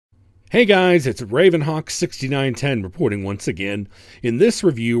Hey guys, it's Ravenhawk6910 reporting once again. In this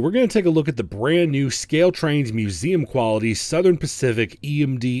review, we're going to take a look at the brand new Scaletrains Museum Quality Southern Pacific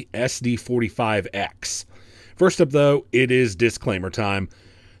EMD SD45X. First up though, it is disclaimer time.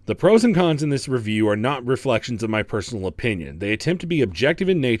 The pros and cons in this review are not reflections of my personal opinion. They attempt to be objective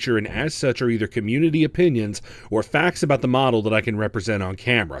in nature and as such are either community opinions or facts about the model that I can represent on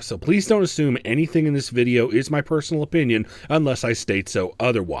camera. So please don't assume anything in this video is my personal opinion unless I state so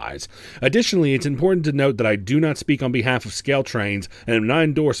otherwise. Additionally, it's important to note that I do not speak on behalf of Scaletrains and am not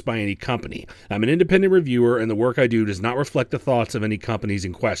endorsed by any company. I'm an independent reviewer and the work I do does not reflect the thoughts of any companies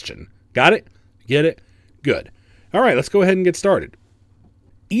in question. Got it? Get it? Good. Alright, let's go ahead and get started.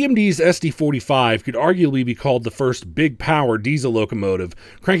 EMD's SD45 could arguably be called the first big power diesel locomotive,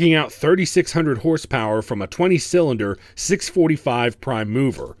 cranking out 3,600 horsepower from a 20-cylinder 645 prime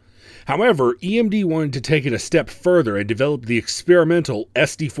mover. However, EMD wanted to take it a step further and develop the experimental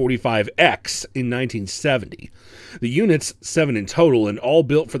SD45X in 1970. The units, 7 in total and all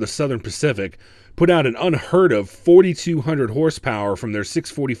built for the Southern Pacific, put out an unheard of 4,200 horsepower from their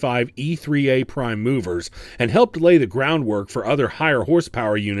 645 E3A prime movers and helped lay the groundwork for other higher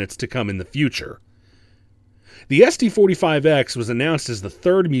horsepower units to come in the future. The SD45X was announced as the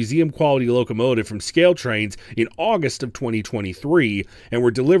third museum quality locomotive from Scaletrains in August of 2023 and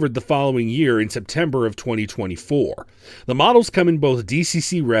were delivered the following year in September of 2024. The models come in both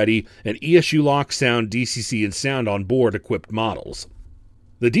DCC ready and ESU lock sound DCC and sound on board equipped models.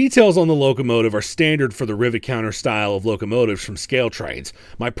 The details on the locomotive are standard for the rivet counter style of locomotives from Scaletrains.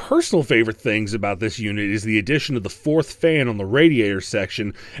 My personal favorite things about this unit is the addition of the fourth fan on the radiator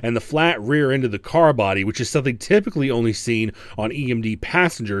section and the flat rear end of the car body, which is something typically only seen on EMD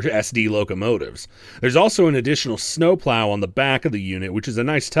passenger SD locomotives. There's also an additional snowplow on the back of the unit, which is a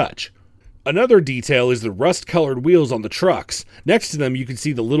nice touch. Another detail is the rust-colored wheels on the trucks. Next to them you can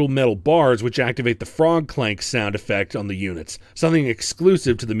see the little metal bars which activate the frog clank sound effect on the units, something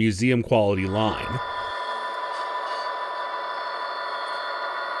exclusive to the museum quality line.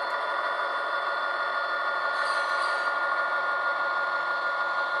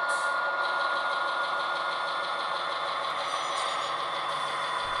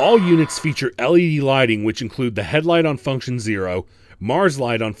 All units feature LED lighting which include the headlight on function 0, Mars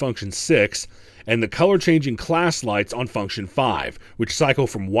light on function 6, and the color-changing class lights on function 5, which cycle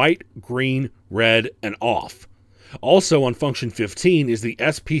from white, green, red, and off. Also on function 15 is the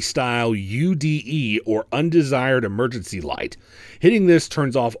SP-style UDE, or Undesired Emergency Light. Hitting this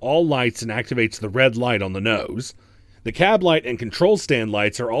turns off all lights and activates the red light on the nose. The cab light and control stand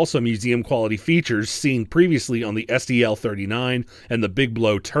lights are also museum quality features seen previously on the SDL39 and the Big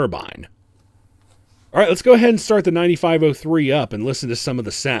Blow turbine. Alright, let's go ahead and start the 9503 up and listen to some of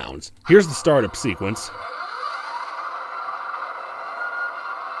the sounds. Here's the startup sequence.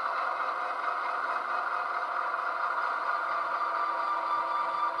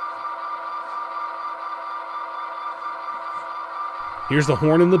 Here's the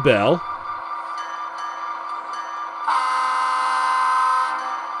horn and the bell.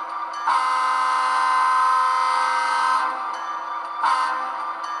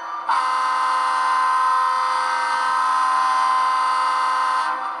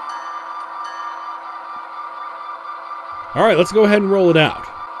 Alright, let's go ahead and roll it out.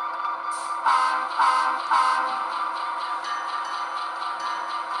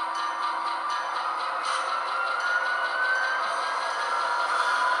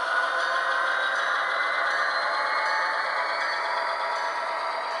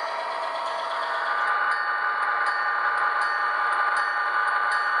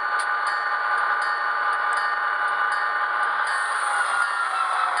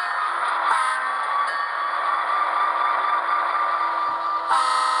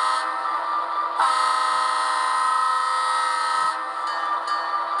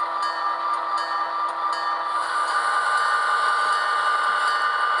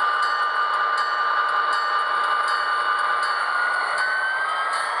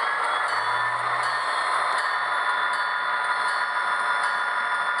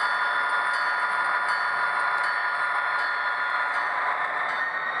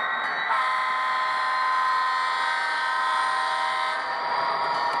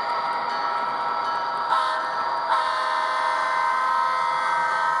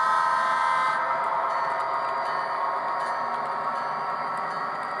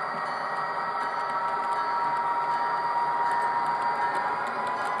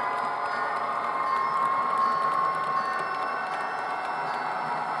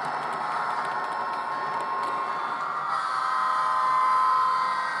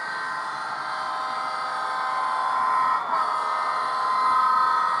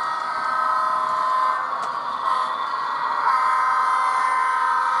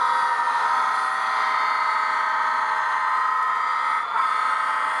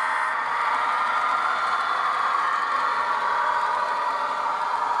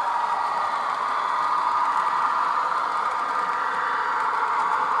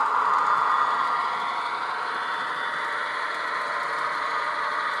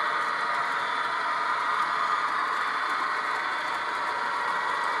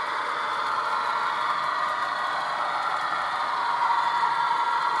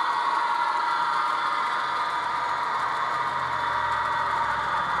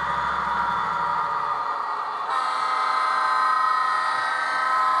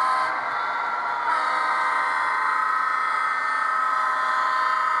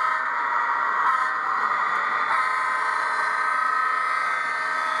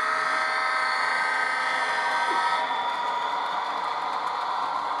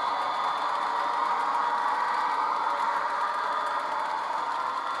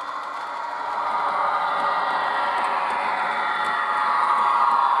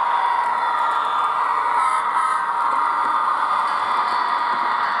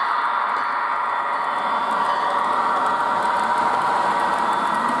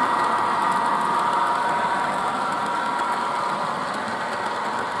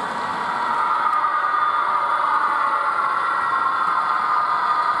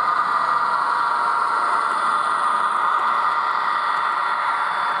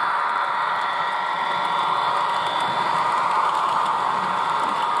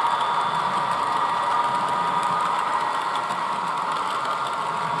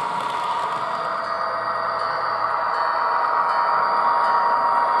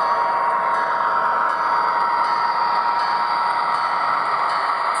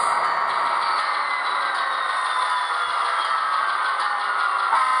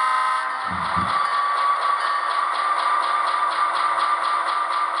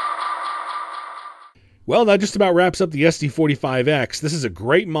 Well, that just about wraps up the SD45X. This is a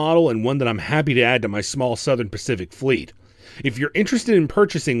great model and one that I'm happy to add to my small Southern Pacific fleet. If you're interested in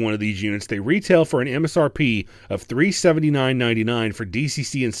purchasing one of these units, they retail for an MSRP of $379.99 for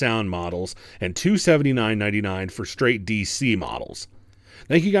DCC and sound models and $279.99 for straight DC models.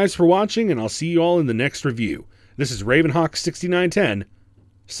 Thank you guys for watching, and I'll see you all in the next review. This is Ravenhawk6910,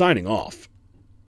 signing off.